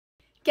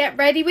Get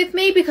ready with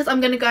me because I'm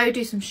going to go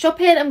do some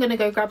shopping. I'm going to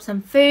go grab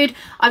some food.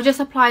 I've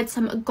just applied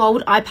some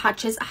gold eye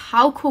patches.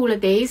 How cool are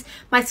these?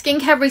 My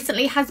skincare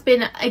recently has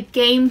been a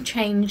game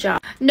changer.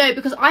 No,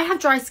 because I have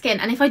dry skin,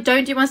 and if I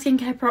don't do my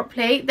skincare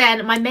properly,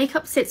 then my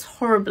makeup sits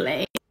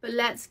horribly. But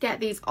let's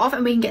get these off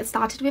and we can get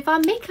started with our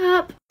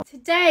makeup.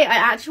 Today, I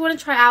actually want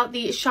to try out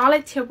the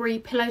Charlotte Tilbury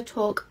Pillow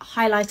Talk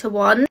highlighter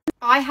one.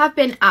 I have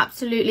been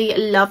absolutely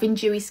loving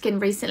dewy skin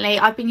recently.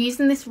 I've been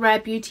using this Rare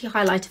Beauty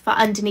highlighter for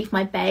underneath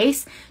my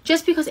base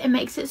just because it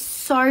makes it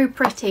so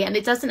pretty and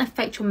it doesn't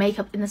affect your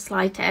makeup in the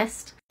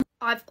slightest.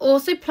 I've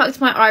also plucked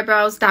my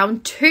eyebrows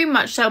down too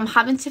much, so I'm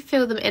having to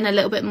fill them in a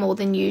little bit more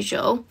than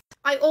usual.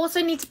 I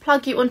also need to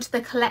plug you onto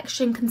the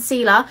Collection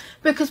concealer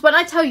because when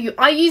I tell you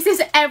I use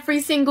this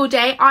every single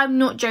day, I'm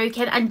not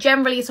joking, and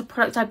generally it's a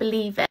product I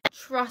believe in.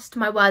 Trust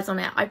my words on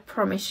it, I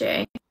promise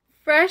you.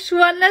 Fresh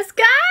one, let's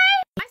go!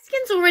 My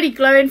skin's already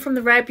glowing from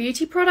the Rare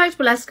Beauty product,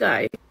 but let's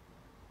go.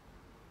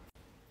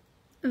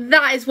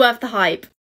 That is worth the hype.